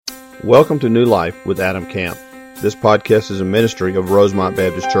Welcome to New Life with Adam Camp. This podcast is a ministry of Rosemont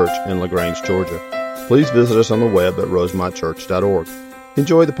Baptist Church in LaGrange, Georgia. Please visit us on the web at rosemontchurch.org.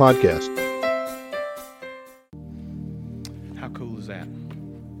 Enjoy the podcast. How cool is that?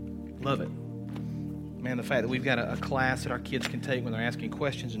 Love it. Man, the fact that we've got a class that our kids can take when they're asking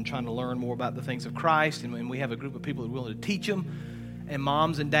questions and trying to learn more about the things of Christ, and we have a group of people that are willing to teach them. And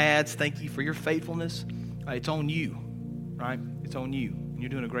moms and dads, thank you for your faithfulness. It's on you, right? It's on you. You're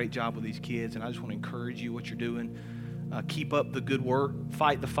doing a great job with these kids, and I just want to encourage you what you're doing. Keep up the good work.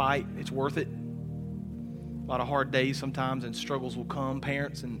 Fight the fight. It's worth it. A lot of hard days sometimes, and struggles will come,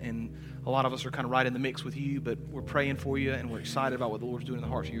 parents, and a lot of us are kind of right in the mix with you, but we're praying for you, and we're excited about what the Lord's doing in the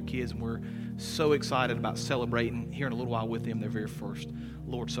hearts of your kids, and we're so excited about celebrating here in a little while with them their very first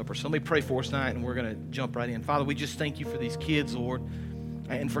Lord's Supper. So let me pray for us tonight, and we're going to jump right in. Father, we just thank you for these kids, Lord,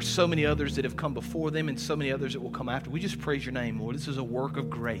 and for so many others that have come before them and so many others that will come after. We just praise your name, Lord. This is a work of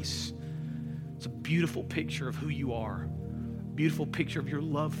grace. It's a beautiful picture of who you are, a beautiful picture of your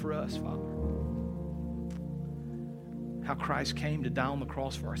love for us, Father. How Christ came to die on the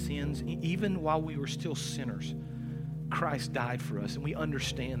cross for our sins. Even while we were still sinners, Christ died for us, and we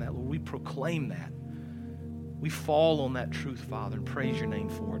understand that, Lord. We proclaim that. We fall on that truth, Father, and praise your name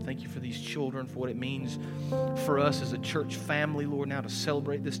for it. Thank you for these children, for what it means for us as a church family, Lord, now to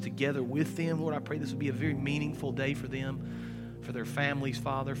celebrate this together with them. Lord, I pray this will be a very meaningful day for them, for their families,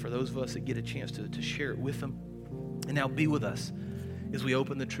 Father, for those of us that get a chance to share it with them. And now be with us as we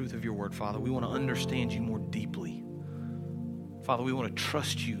open the truth of your word, Father. We want to understand you more deeply. Father, we want to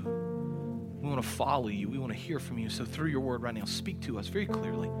trust you. We want to follow you. We want to hear from you. So through your word right now, speak to us very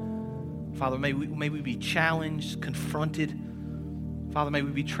clearly. Father, may we be challenged, confronted. Father, may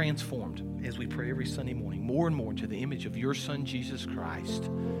we be transformed as we pray every Sunday morning, more and more to the image of your Son, Jesus Christ.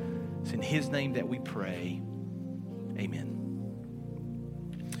 It's in his name that we pray. Amen.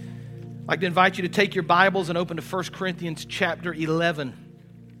 I'd like to invite you to take your Bibles and open to 1 Corinthians chapter 11.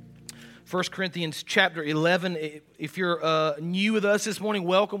 1 Corinthians chapter 11. If you're new with us this morning,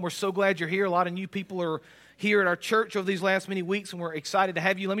 welcome. We're so glad you're here. A lot of new people are here at our church over these last many weeks, and we're excited to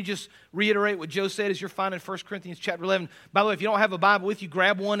have you. Let me just reiterate what Joe said as you're finding 1 Corinthians chapter 11. By the way, if you don't have a Bible with you,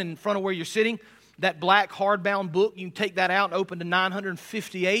 grab one in front of where you're sitting. That black hardbound book, you can take that out and open to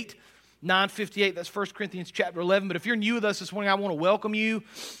 958. 958, that's 1 Corinthians chapter 11. But if you're new with us this morning, I want to welcome you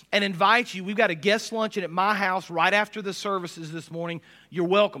and invite you. We've got a guest luncheon at my house right after the services this morning. You're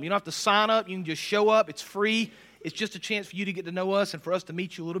welcome. You don't have to sign up. You can just show up. It's free. It's just a chance for you to get to know us and for us to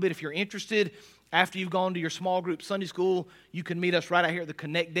meet you a little bit. If you're interested, after you've gone to your small group Sunday school, you can meet us right out here at the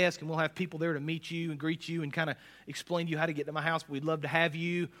Connect desk, and we'll have people there to meet you and greet you and kind of explain to you how to get to my house. But we'd love to have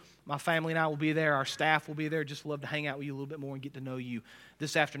you. My family and I will be there. Our staff will be there. Just love to hang out with you a little bit more and get to know you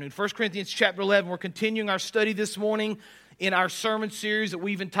this afternoon. 1 Corinthians chapter 11, we're continuing our study this morning in our sermon series that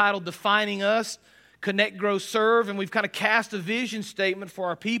we've entitled Defining Us, Connect, Grow, Serve, and we've kind of cast a vision statement for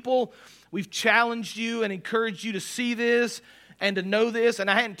our people. We've challenged you and encouraged you to see this and to know this, and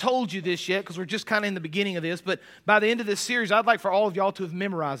I hadn't told you this yet because we're just kind of in the beginning of this, but by the end of this series, I'd like for all of y'all to have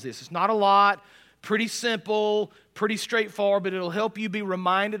memorized this. It's not a lot, pretty simple, pretty straightforward, but it'll help you be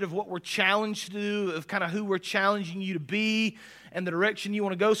reminded of what we're challenged to do, of kind of who we're challenging you to be and the direction you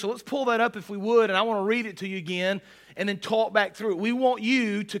want to go. So let's pull that up if we would, and I want to read it to you again and then talk back through it. We want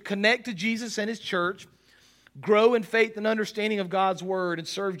you to connect to Jesus and his church, grow in faith and understanding of God's word, and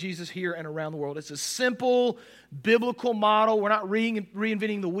serve Jesus here and around the world. It's a simple biblical model. We're not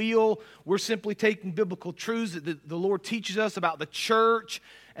reinventing the wheel. We're simply taking biblical truths that the Lord teaches us about the church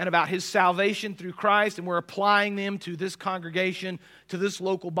and about his salvation through Christ, and we're applying them to this congregation, to this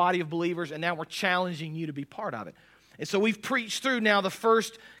local body of believers, and now we're challenging you to be part of it. And so we've preached through now the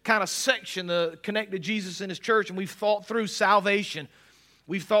first kind of section, the connect to Jesus and his church, and we've thought through salvation.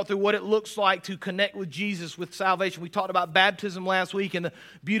 We've thought through what it looks like to connect with Jesus with salvation. We talked about baptism last week and the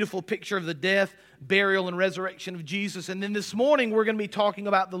beautiful picture of the death, burial, and resurrection of Jesus. And then this morning, we're going to be talking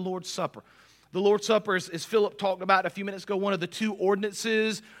about the Lord's Supper. The Lord's Supper, as Philip talked about a few minutes ago, one of the two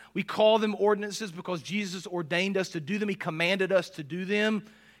ordinances. We call them ordinances because Jesus ordained us to do them. He commanded us to do them.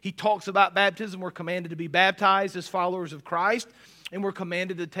 He talks about baptism. We're commanded to be baptized as followers of Christ, and we're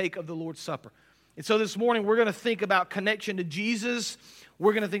commanded to take of the Lord's Supper. And so this morning, we're going to think about connection to Jesus.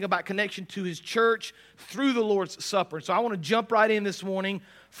 We're going to think about connection to his church through the Lord's Supper. So I want to jump right in this morning.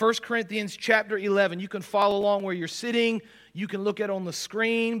 1 Corinthians chapter 11. You can follow along where you're sitting. You can look at it on the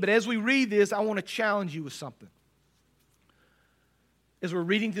screen. But as we read this, I want to challenge you with something. As we're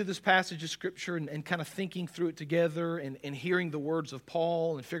reading through this passage of Scripture and kind of thinking through it together and hearing the words of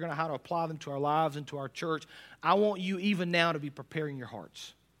Paul and figuring out how to apply them to our lives and to our church, I want you even now to be preparing your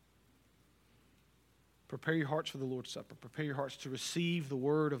hearts. Prepare your hearts for the Lord's Supper. Prepare your hearts to receive the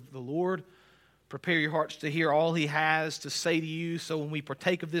word of the Lord. Prepare your hearts to hear all He has to say to you, so when we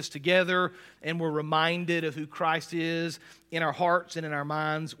partake of this together and we're reminded of who Christ is in our hearts and in our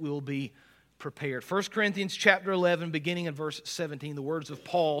minds, we'll be prepared. 1 Corinthians chapter 11, beginning in verse 17, the words of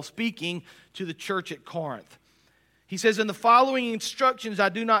Paul speaking to the church at Corinth. He says, "In the following instructions I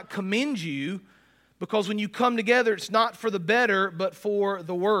do not commend you, because when you come together it's not for the better, but for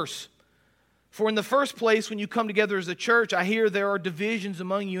the worse. For in the first place, when you come together as a church, I hear there are divisions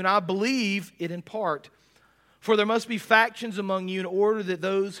among you, and I believe it in part. For there must be factions among you in order that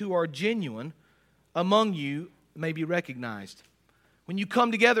those who are genuine among you may be recognized. When you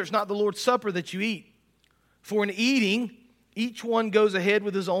come together, it's not the Lord's Supper that you eat. For in eating, each one goes ahead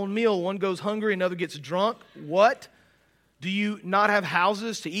with his own meal. One goes hungry, another gets drunk. What? Do you not have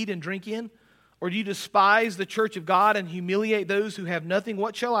houses to eat and drink in? Or do you despise the church of God and humiliate those who have nothing?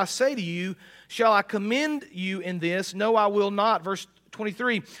 What shall I say to you? Shall I commend you in this? No, I will not." Verse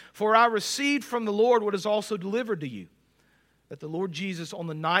 23, "For I received from the Lord what is also delivered to you, that the Lord Jesus, on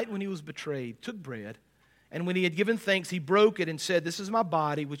the night when He was betrayed, took bread, and when He had given thanks, He broke it and said, 'This is my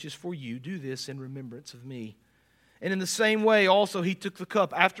body, which is for you. Do this in remembrance of me.' And in the same way also He took the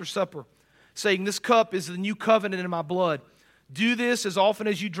cup after supper, saying, 'This cup is the new covenant in my blood. Do this as often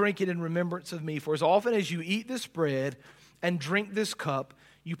as you drink it in remembrance of me. For as often as you eat this bread and drink this cup,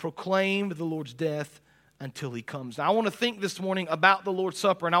 you proclaim the Lord's death until He comes.'" Now, I want to think this morning about the Lord's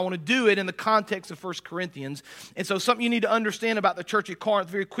Supper, and I want to do it in the context of 1 Corinthians. And so something you need to understand about the church at Corinth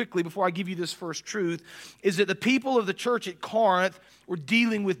very quickly before I give you this first truth is that the people of the church at Corinth were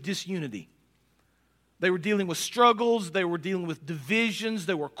dealing with disunity. They were dealing with struggles, they were dealing with divisions,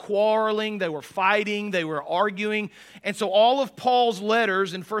 they were quarreling, they were fighting, they were arguing. And so all of Paul's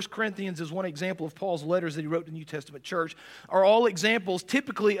letters, and 1 Corinthians is one example of Paul's letters that he wrote to the New Testament church, are all examples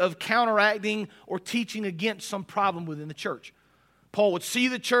typically of counteracting or teaching against some problem within the church. Paul would see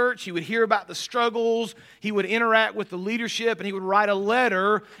the church, he would hear about the struggles, he would interact with the leadership, and he would write a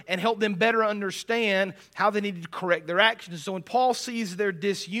letter and help them better understand how they needed to correct their actions. So when Paul sees their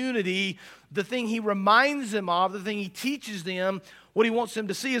disunity, the thing he reminds them of, the thing he teaches them, what he wants them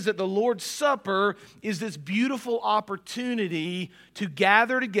to see is that the Lord's Supper is this beautiful opportunity to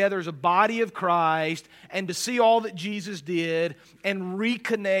gather together as a body of Christ and to see all that Jesus did and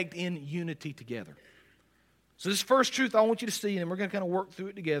reconnect in unity together. So this first truth I want you to see, and we're going to kind of work through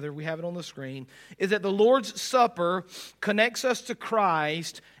it together, we have it on the screen, is that the Lord's Supper connects us to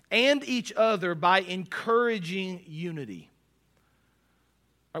Christ and each other by encouraging unity.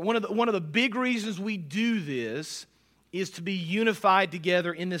 Right, one of the big reasons we do this is to be unified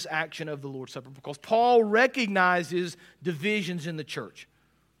together in this action of the Lord's Supper, because Paul recognizes divisions in the church.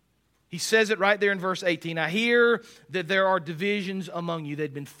 He says it right there in verse 18. "I hear that there are divisions among you."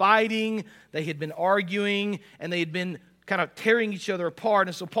 They'd been fighting, they had been arguing, and they had been kind of tearing each other apart.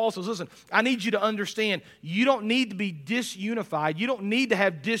 And so Paul says, listen, I need you to understand, you don't need to be disunified. You don't need to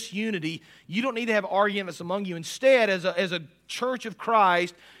have disunity. You don't need to have arguments among you. Instead, as a church of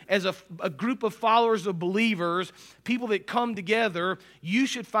Christ, as a group of followers of believers, people that come together, you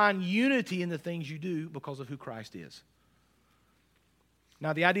should find unity in the things you do because of who Christ is.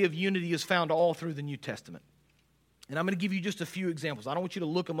 Now, the idea of unity is found all through the New Testament. And I'm going to give you just a few examples. I don't want you to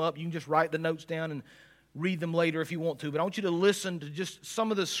look them up. You can just write the notes down and read them later if you want to. But I want you to listen to just some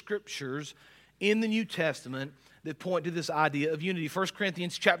of the scriptures in the New Testament that point to this idea of unity. 1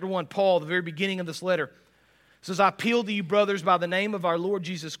 Corinthians chapter 1, Paul, the very beginning of this letter, says, "I appeal to you, brothers, by the name of our Lord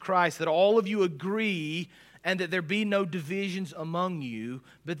Jesus Christ, that all of you agree and that there be no divisions among you,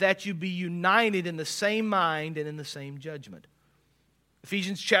 but that you be united in the same mind and in the same judgment."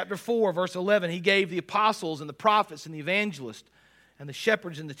 Ephesians chapter 4, verse 11, "He gave the apostles and the prophets and the evangelists and the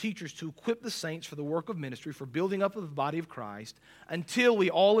shepherds and the teachers to equip the saints for the work of ministry, for building up of the body of Christ, until we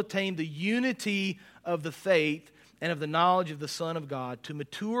all attain the unity of the faith and of the knowledge of the Son of God, to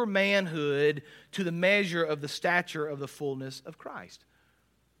mature manhood, to the measure of the stature of the fullness of Christ."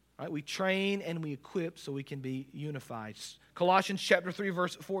 Right? We train and we equip so we can be unified. Colossians chapter 3,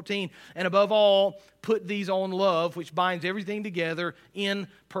 verse 14, "And above all, put these on love, which binds everything together in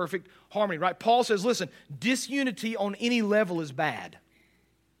perfect harmony." Right? Paul says, listen, disunity on any level is bad.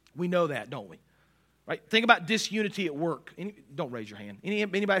 We know that, don't we? Right? Think about disunity at work. Don't raise your hand.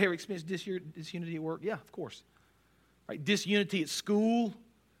 Anybody here experienced disunity at work? Yeah, of course. Right? Disunity at school,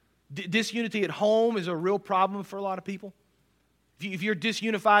 disunity at home is a real problem for a lot of people. If you're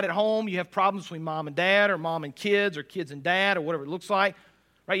disunified at home, you have problems between mom and dad, or mom and kids, or kids and dad, or whatever it looks like.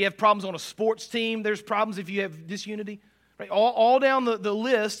 Right? You have problems on a sports team. There's problems if you have disunity. Right? All down the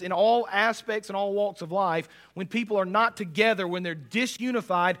list in all aspects and all walks of life, when people are not together, when they're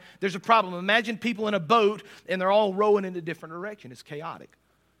disunified, there's a problem. Imagine people in a boat and they're all rowing in a different direction. It's chaotic.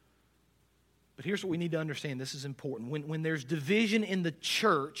 But here's what we need to understand. This is important. When there's division in the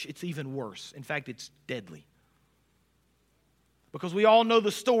church, it's even worse. In fact, it's deadly. Because we all know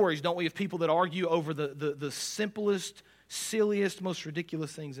the stories, don't we, of people that argue over the simplest, silliest, most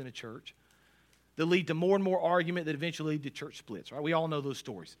ridiculous things in a church that lead to more and more argument that eventually lead to church splits, right? We all know those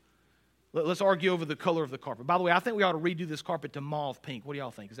stories. Let's argue over the color of the carpet. By the way, I think we ought to redo this carpet to mauve pink. What do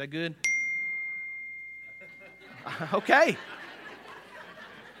y'all think? Is that good? Okay.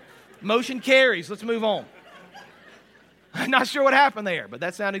 Motion carries. Let's move on. I'm not sure what happened there, but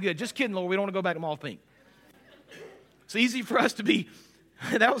that sounded good. Just kidding, Lord. We don't want to go back to mauve pink. It's easy for us to be,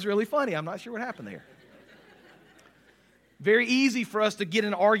 that was really funny. I'm not sure what happened there. Very easy for us to get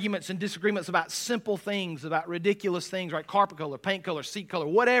in arguments and disagreements about simple things, about ridiculous things, right? Carpet color, paint color, seat color,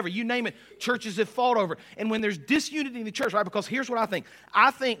 whatever, you name it. Churches have fought over. And when there's disunity in the church, right? Because here's what I think.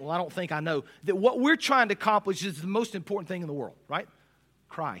 I know that what we're trying to accomplish is the most important thing in the world, right?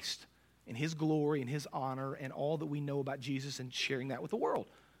 Christ and His glory and His honor and all that we know about Jesus and sharing that with the world.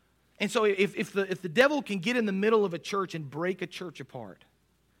 And so if the devil can get in the middle of a church and break a church apart,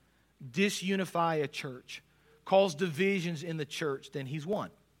 disunify a church, cause divisions in the church, then he's won.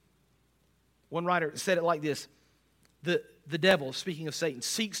 One writer said it like this: the devil, speaking of Satan,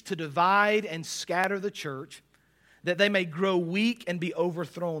 seeks to divide and scatter the church that they may grow weak and be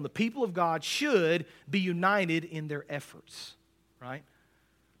overthrown. The people of God should be united in their efforts, right?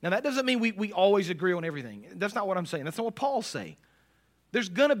 Now that doesn't mean we always agree on everything. That's not what I'm saying. That's not what Paul's saying. There's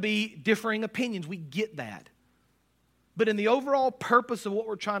going to be differing opinions. We get that. But in the overall purpose of what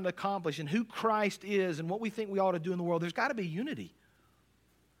we're trying to accomplish and who Christ is and what we think we ought to do in the world, there's got to be unity.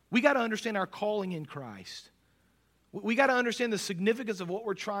 We got to understand our calling in Christ. We got to understand the significance of what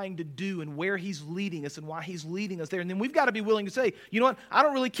we're trying to do and where He's leading us and why He's leading us there. And then we've got to be willing to say, you know what, I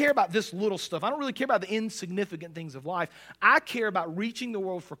don't really care about this little stuff. I don't really care about the insignificant things of life. I care about reaching the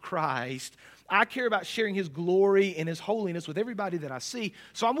world for Christ. I care about sharing His glory and His holiness with everybody that I see.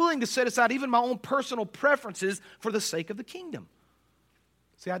 So I'm willing to set aside even my own personal preferences for the sake of the kingdom.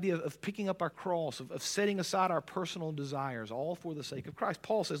 It's the idea of picking up our cross, of setting aside our personal desires, all for the sake of Christ.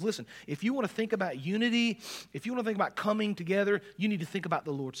 Paul says, listen, if you want to think about unity, if you want to think about coming together, you need to think about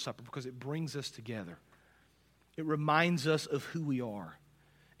the Lord's Supper because it brings us together. It reminds us of who we are.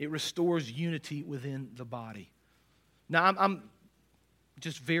 It restores unity within the body. Now, I'm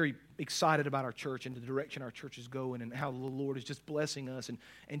just very excited about our church and the direction our church is going and how the Lord is just blessing us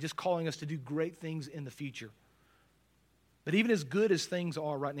and just calling us to do great things in the future. But even as good as things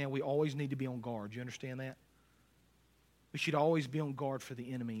are right now, we always need to be on guard. You understand that? We should always be on guard for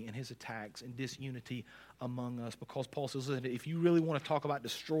the enemy and his attacks and disunity among us, because Paul says, listen, if you really want to talk about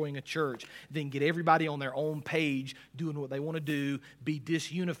destroying a church, then get everybody on their own page doing what they want to do, be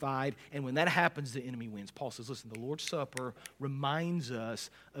disunified, and when that happens, the enemy wins. Paul says, listen, the Lord's Supper reminds us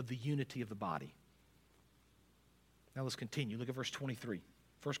of the unity of the body. Now let's continue. Look at verse 23.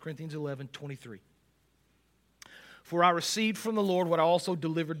 1 Corinthians 11:23. For I received from the Lord what I also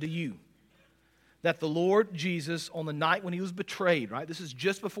delivered to you, that the Lord Jesus, on the night when He was betrayed, right? This is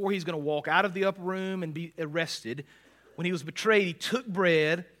just before He's going to walk out of the upper room and be arrested. When He was betrayed, He took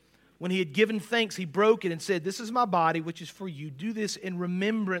bread. When He had given thanks, He broke it and said, this is my body, which is for you. Do this in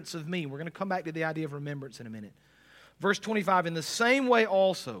remembrance of me. We're going to come back to the idea of remembrance in a minute. Verse 25, in the same way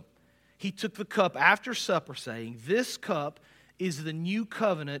also, He took the cup after supper, saying, this cup is the new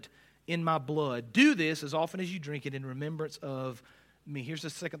covenant in my blood. Do this as often as you drink it in remembrance of me. Here's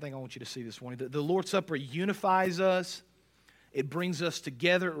the second thing I want you to see this morning. The Lord's Supper unifies us. It brings us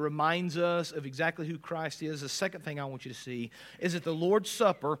together. It reminds us of exactly who Christ is. The second thing I want you to see is that the Lord's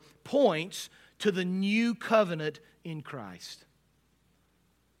Supper points to the new covenant in Christ.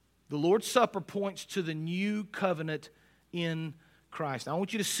 The Lord's Supper points to the new covenant in Christ. Now, I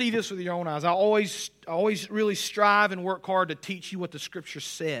want you to see this with your own eyes. I always really strive and work hard to teach you what the Scripture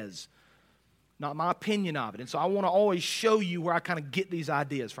says, not my opinion of it. And so I want to always show you where I kind of get these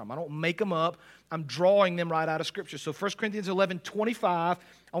ideas from. I don't make them up. I'm drawing them right out of Scripture. So 1 Corinthians 11:25, I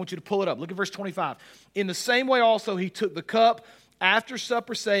want you to pull it up. Look at verse 25. In the same way also He took the cup after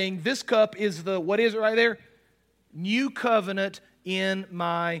supper, saying, this cup is the, what is it right there? New covenant in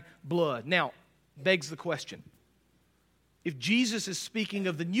my blood. Now, begs the question. If Jesus is speaking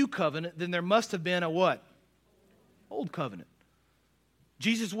of the new covenant, then there must have been a what? Old covenant.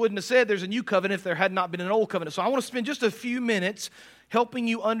 Jesus wouldn't have said there's a new covenant if there had not been an old covenant. So I want to spend just a few minutes helping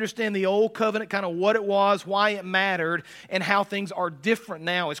you understand the old covenant, kind of what it was, why it mattered, and how things are different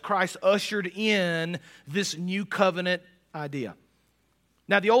now as Christ ushered in this new covenant idea.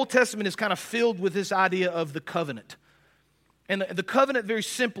 Now, the Old Testament is kind of filled with this idea of the covenant. And the covenant, very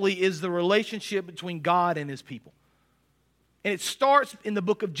simply, is the relationship between God and His people. And it starts in the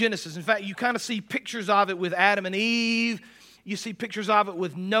book of Genesis. In fact, you kind of see pictures of it with Adam and Eve. You see pictures of it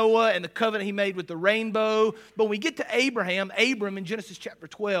with Noah and the covenant he made with the rainbow. But when we get to Abram in Genesis chapter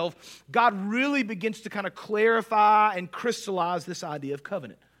 12, God really begins to kind of clarify and crystallize this idea of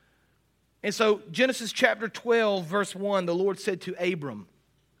covenant. And so Genesis chapter 12, verse 1, the Lord said to Abram,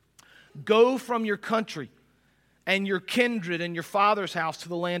 "Go from your country and your kindred and your father's house to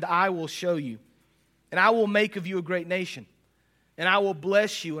the land I will show you. And I will make of you a great nation. And I will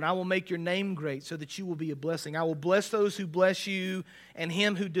bless you, and I will make your name great so that you will be a blessing. I will bless those who bless you, and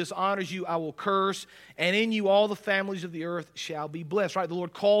him who dishonors you I will curse. And in you all the families of the earth shall be blessed." Right? The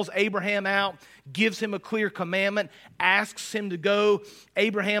Lord calls Abraham out, gives him a clear commandment, asks him to go.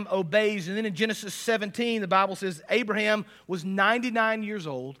 Abraham obeys. And then in Genesis 17, the Bible says Abraham was 99 years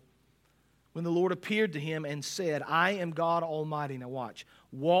old when the Lord appeared to him and said, "I am God Almighty." Now watch.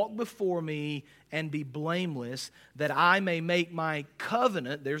 "Walk before me and be blameless, that I may make my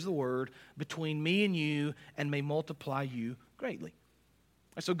covenant," there's the word, "between me and you, and may multiply you greatly."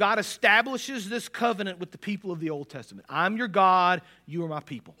 And so God establishes this covenant with the people of the Old Testament. I'm your God, you are my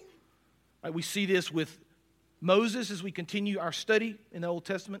people. Right, we see this with Moses as we continue our study in the Old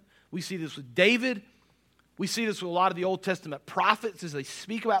Testament. We see this with David. We see this with a lot of the Old Testament prophets as they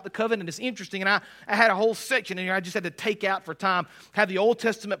speak about the covenant. It's interesting, and I had a whole section in here I just had to take out for time, how the Old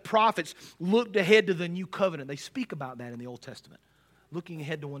Testament prophets looked ahead to the new covenant. They speak about that in the Old Testament, looking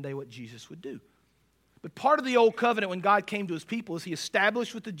ahead to one day what Jesus would do. But part of the Old Covenant when God came to His people is He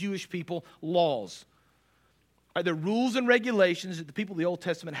established with the Jewish people laws. Right, the rules and regulations that the people of the Old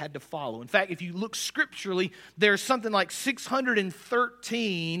Testament had to follow. In fact, if you look scripturally, there's something like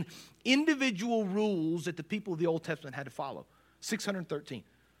 613 individual rules that the people of the Old Testament had to follow. 613.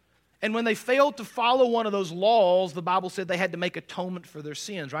 And when they failed to follow one of those laws, the Bible said they had to make atonement for their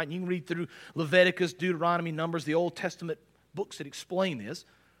sins, right? And you can read through Leviticus, Deuteronomy, Numbers, the Old Testament books that explain this.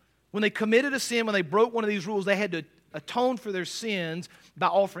 When they committed a sin, when they broke one of these rules, they had to atone for their sins by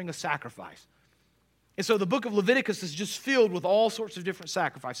offering a sacrifice. And so the book of Leviticus is just filled with all sorts of different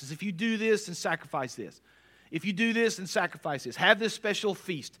sacrifices. If you do this, then sacrifice this. If you do this, then sacrifice this. Have this special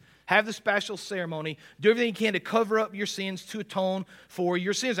feast. Have this special ceremony. Do everything you can to cover up your sins, to atone for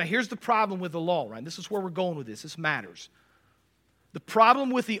your sins. Now, here's the problem with the law, right? This is where we're going with this. This matters. The problem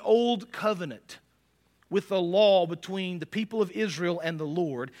with the old covenant, with the law between the people of Israel and the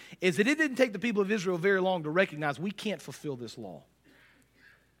Lord, is that it didn't take the people of Israel very long to recognize we can't fulfill this law.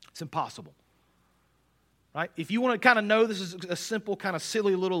 It's impossible. Right? If you want to kind of know, this is a simple, kind of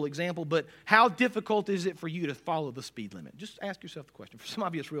silly little example, but how difficult is it for you to follow the speed limit? Just ask yourself the question. For some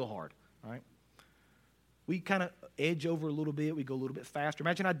of you, it's real hard. Right? We kind of edge over a little bit. We go a little bit faster.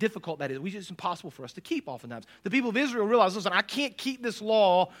 Imagine how difficult that is. It's impossible for us to keep oftentimes. The people of Israel realized, listen, I can't keep this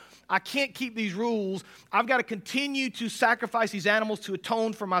law. I can't keep these rules. I've got to continue to sacrifice these animals to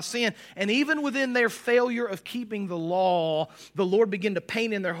atone for my sin. And even within their failure of keeping the law, the Lord began to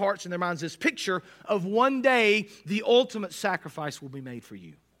paint in their hearts and their minds this picture of one day the ultimate sacrifice will be made for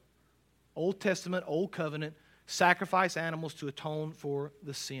you. Old Testament, Old Covenant, sacrifice animals to atone for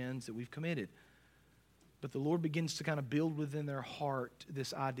the sins that we've committed. But the Lord begins to kind of build within their heart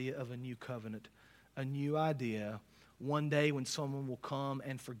this idea of a new covenant, a new idea, one day when someone will come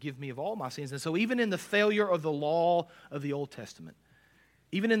and forgive me of all my sins. And so even in the failure of the law of the Old Testament,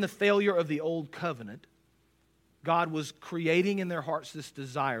 even in the failure of the Old Covenant, God was creating in their hearts this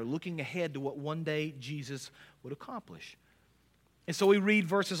desire, looking ahead to what one day Jesus would accomplish. And so we read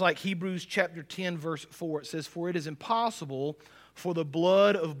verses like Hebrews chapter 10, verse 4. It says, "For it is impossible for the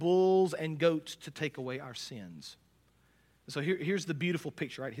blood of bulls and goats to take away our sins." So here's the beautiful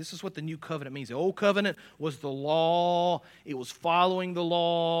picture, right? This is what the new covenant means. The old covenant was the law. It was following the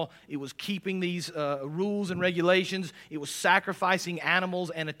law. It was keeping these rules and regulations. It was sacrificing animals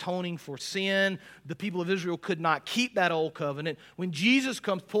and atoning for sin. The people of Israel could not keep that old covenant. When Jesus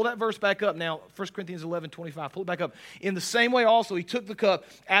comes, pull that verse back up now, 1 Corinthians 11:25, pull it back up. "In the same way also, he took the cup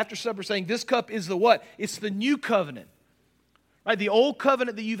after supper, saying, 'This cup is the what? It's the new covenant.'" Right, the old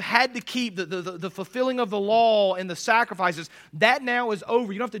covenant that you've had to keep, the fulfilling of the law and the sacrifices, that now is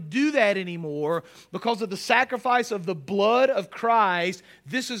over. You don't have to do that anymore because of the sacrifice of the blood of Christ.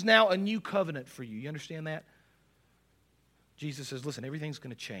 This is now a new covenant for you. You understand that? Jesus says, listen, everything's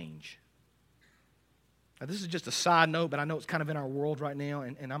going to change. Now, this is just a side note, but I know it's kind of in our world right now,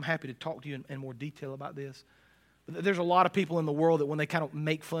 and I'm happy to talk to you in more detail about this. But there's a lot of people in the world that when they kind of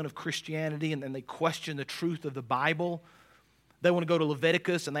make fun of Christianity and they question the truth of the Bible, They want to go to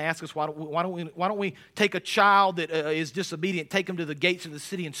Leviticus, and they ask us, why don't we take a child that is disobedient, take him to the gates of the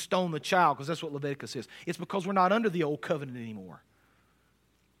city and stone the child, because that's what Leviticus is. It's because we're not under the old covenant anymore.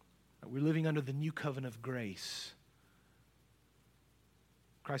 We're living under the new covenant of grace.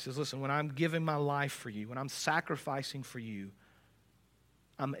 Christ says, listen, when I'm giving my life for you, when I'm sacrificing for you,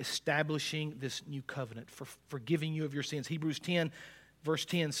 I'm establishing this new covenant for forgiving you of your sins. Hebrews 10, verse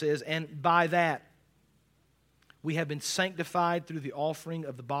 10 says, and by that, we have been sanctified through the offering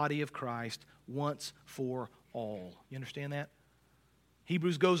of the body of Christ once for all. You understand that?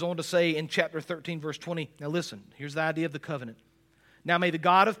 Hebrews goes on to say in chapter 13, verse 20, now listen, here's the idea of the covenant. Now may the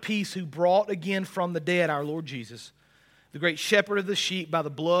God of peace, who brought again from the dead our Lord Jesus, the great shepherd of the sheep, by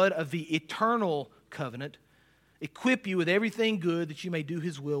the blood of the eternal covenant, equip you with everything good that you may do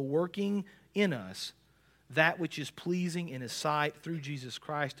His will, working in us that which is pleasing in His sight through Jesus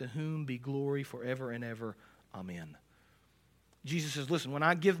Christ, to whom be glory forever and ever. Amen. Jesus says, listen, when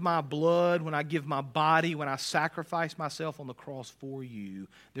I give my blood, when I give my body, when I sacrifice myself on the cross for you,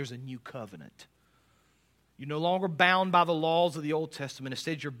 there's a new covenant. You're no longer bound by the laws of the Old Testament.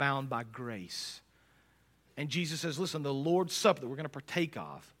 Instead, you're bound by grace. And Jesus says, listen, the Lord's Supper that we're going to partake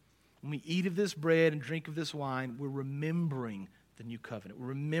of, when we eat of this bread and drink of this wine, we're remembering the new covenant. We're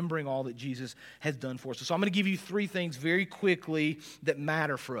remembering all that Jesus has done for us. So I'm going to give you three things very quickly that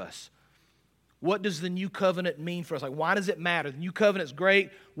matter for us. What does the new covenant mean for us? Like, why does it matter? The new covenant's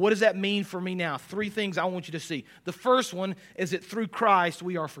great. What does that mean for me now? Three things I want you to see. The first one is that through Christ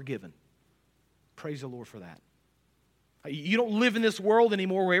we are forgiven. Praise the Lord for that. You don't live in this world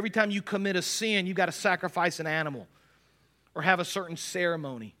anymore where every time you commit a sin, you've got to sacrifice an animal or have a certain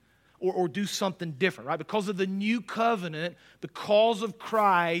ceremony or do something different, right? Because of the new covenant, because of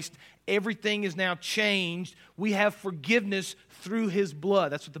Christ, everything is now changed. We have forgiveness through His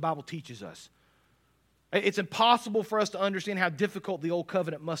blood. That's what the Bible teaches us. It's impossible for us to understand how difficult the old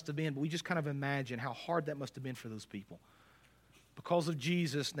covenant must have been, but we just kind of imagine how hard that must have been for those people. Because of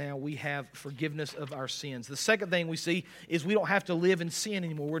Jesus, now we have forgiveness of our sins. The second thing we see is we don't have to live in sin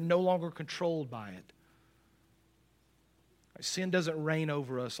anymore. We're no longer controlled by it. Sin doesn't reign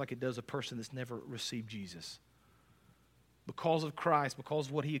over us like it does a person that's never received Jesus. Because of Christ, because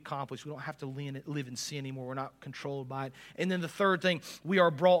of what He accomplished, we don't have to live in sin anymore. We're not controlled by it. And then the third thing, we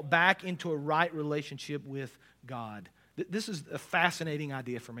are brought back into a right relationship with God. This is a fascinating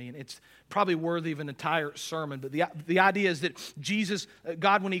idea for me, and it's probably worthy of an entire sermon. But the idea is that Jesus,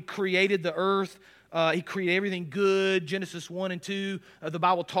 God, when He created the earth, He created everything good. Genesis 1 and 2, the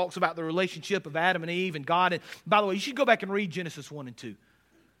Bible talks about the relationship of Adam and Eve and God. And by the way, you should go back and read Genesis 1 and 2.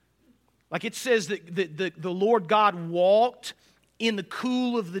 Like it says that the Lord God walked in the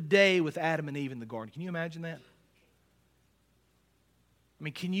cool of the day with Adam and Eve in the garden. Can you imagine that? I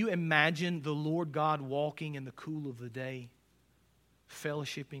mean, can you imagine the Lord God walking in the cool of the day,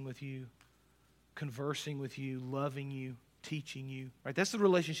 fellowshipping with you, conversing with you, loving you, teaching you? Right? That's the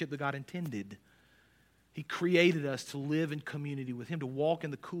relationship that God intended. He created us to live in community with Him, to walk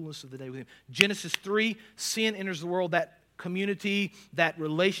in the coolness of the day with Him. Genesis 3, sin enters the world. That community, that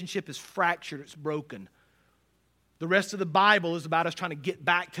relationship is fractured, it's broken. The rest of the Bible is about us trying to get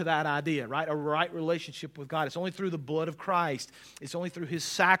back to that idea, right? A right relationship with God. It's only through the blood of Christ. It's only through His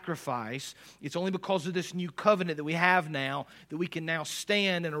sacrifice. It's only because of this new covenant that we have now that we can now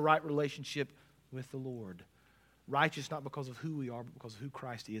stand in a right relationship with the Lord. Righteous not because of who we are, but because of who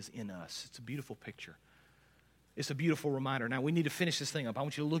Christ is in us. It's a beautiful picture. It's a beautiful reminder. Now, we need to finish this thing up. I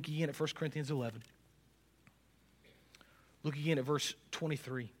want you to look again at 1 Corinthians 11. Look again at verse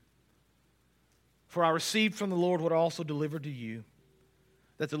 23. For I received from the Lord what I also delivered to you,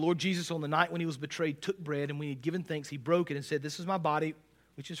 that the Lord Jesus on the night when He was betrayed took bread, and when He had given thanks, He broke it and said, this is my body,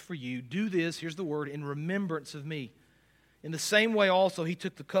 which is for you. Do this, here's the word, in remembrance of me. In the same way also He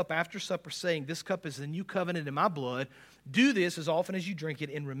took the cup after supper, saying, this cup is the new covenant in my blood. Do this as often as you drink it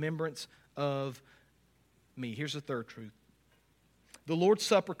in remembrance of me. Here's the third truth. The Lord's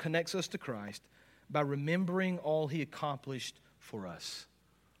Supper connects us to Christ by remembering all He accomplished for us.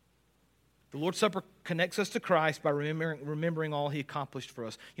 The Lord's Supper connects us to Christ by remembering all He accomplished for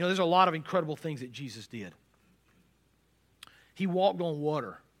us. You know, there's a lot of incredible things that Jesus did. He walked on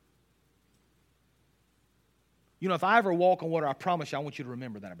water. You know, if I ever walk on water, I promise you, I want you to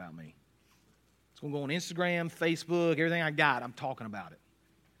remember that about me. It's going to go on Instagram, Facebook, everything I got, I'm talking about it.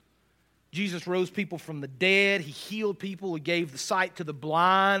 Jesus rose people from the dead. He healed people. He gave the sight to the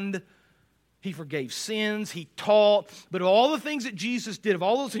blind. He forgave sins. He taught. But of all the things that Jesus did, of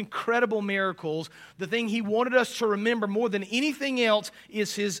all those incredible miracles, the thing He wanted us to remember more than anything else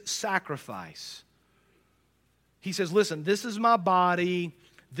is His sacrifice. He says, listen, this is my body,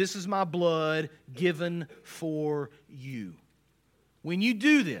 this is my blood given for you. When you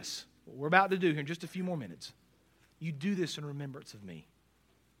do this, what we're about to do here in just a few more minutes, you do this in remembrance of me.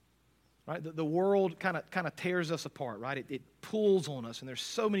 Right? The world kind of tears us apart, right? It pulls on us, and there's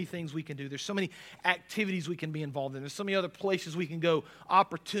so many things we can do. There's so many activities we can be involved in. There's so many other places we can go,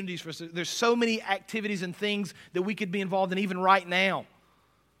 opportunities for us. There's so many activities and things that we could be involved in even right now.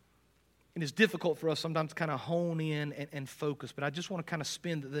 And it's difficult for us sometimes to kind of hone in and focus, but I just want to kind of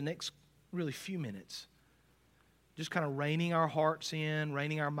spend the next really few minutes just kind of reining our hearts in,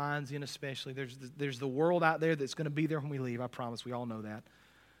 reining our minds in especially. There's the world out there that's going to be there when we leave, I promise. We all know that.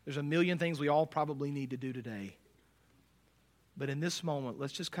 There's a million things we all probably need to do today. But in this moment,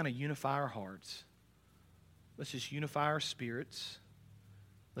 let's just kind of unify our hearts. Let's just unify our spirits.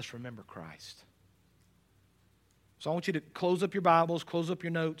 Let's remember Christ. So I want you to close up your Bibles, close up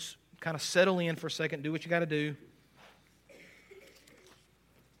your notes, kind of settle in for a second, do what you got to do.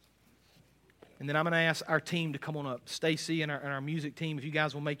 And then I'm going to ask our team to come on up. Stacy and our music team, if you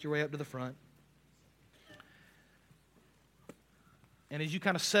guys will make your way up to the front. And as you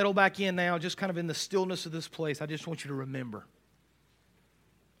kind of settle back in now, just kind of in the stillness of this place, I just want you to remember.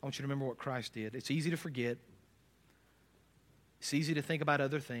 I want you to remember what Christ did. It's easy to forget. It's easy to think about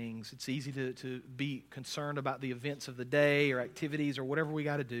other things. It's easy to be concerned about the events of the day or activities or whatever we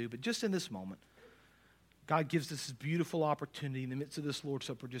got to do. But just in this moment, God gives us this beautiful opportunity in the midst of this Lord's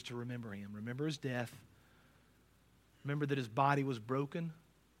Supper just to remember Him. Remember His death. Remember that His body was broken.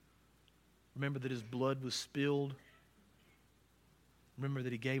 Remember that His blood was spilled. Remember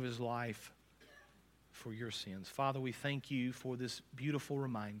that He gave His life for your sins. Father, we thank You for this beautiful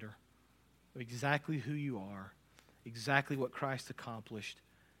reminder of exactly who You are, exactly what Christ accomplished,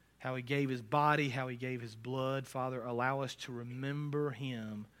 how He gave His body, how He gave His blood. Father, allow us to remember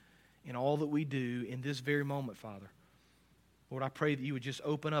Him in all that we do in this very moment, Father. Lord, I pray that You would just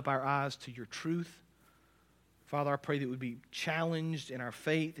open up our eyes to Your truth. Father, I pray that we'd be challenged in our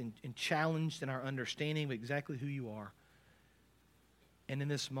faith and challenged in our understanding of exactly who You are. And in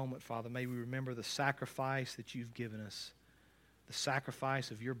this moment, Father, may we remember the sacrifice that You've given us, the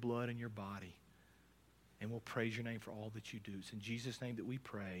sacrifice of Your blood and Your body. And we'll praise Your name for all that You do. It's in Jesus' name that we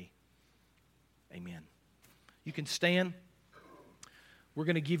pray. Amen. You can stand. We're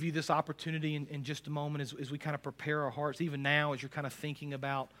going to give you this opportunity in just a moment as we kind of prepare our hearts, even now as you're kind of thinking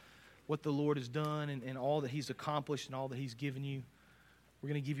about what the Lord has done and all that He's accomplished and all that He's given you. We're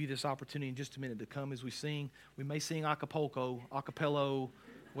going to give you this opportunity in just a minute to come as we sing. We may sing acapello,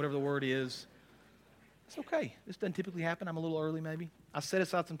 whatever the word is. It's okay. This doesn't typically happen. I'm a little early maybe. I set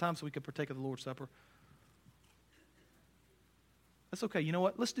aside some time so we could partake of the Lord's Supper. That's okay. You know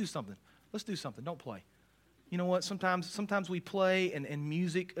what? Let's do something. Don't play. You know what? Sometimes we play and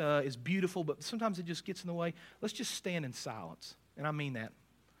music is beautiful, but sometimes it just gets in the way. Let's just stand in silence. And I mean that.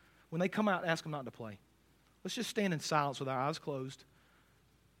 When they come out, ask them not to play. Let's just stand in silence with our eyes closed.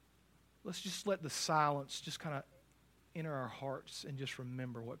 Let's just let the silence just kind of enter our hearts and just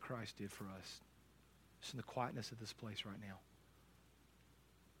remember what Christ did for us. Just in the quietness of this place right now.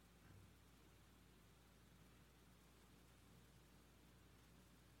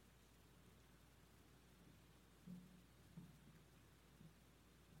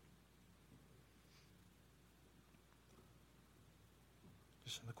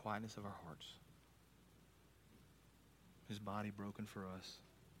 Just in the quietness of our hearts. His body broken for us.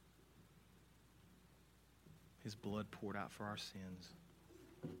 His blood poured out for our sins.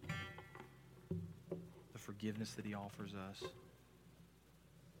 The forgiveness that He offers us.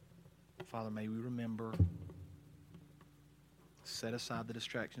 Father, may we remember. Set aside the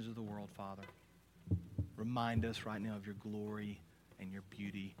distractions of the world, Father. Remind us right now of Your glory and Your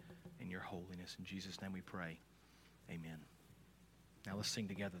beauty and Your holiness. In Jesus' name we pray. Amen. Now let's sing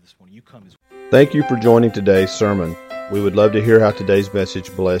together this morning. You come as well. Thank you for joining today's sermon. We would love to hear how today's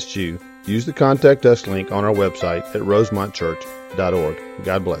message blessed you. Use the Contact Us link on our website at rosemontchurch.org.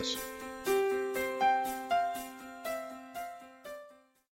 God bless.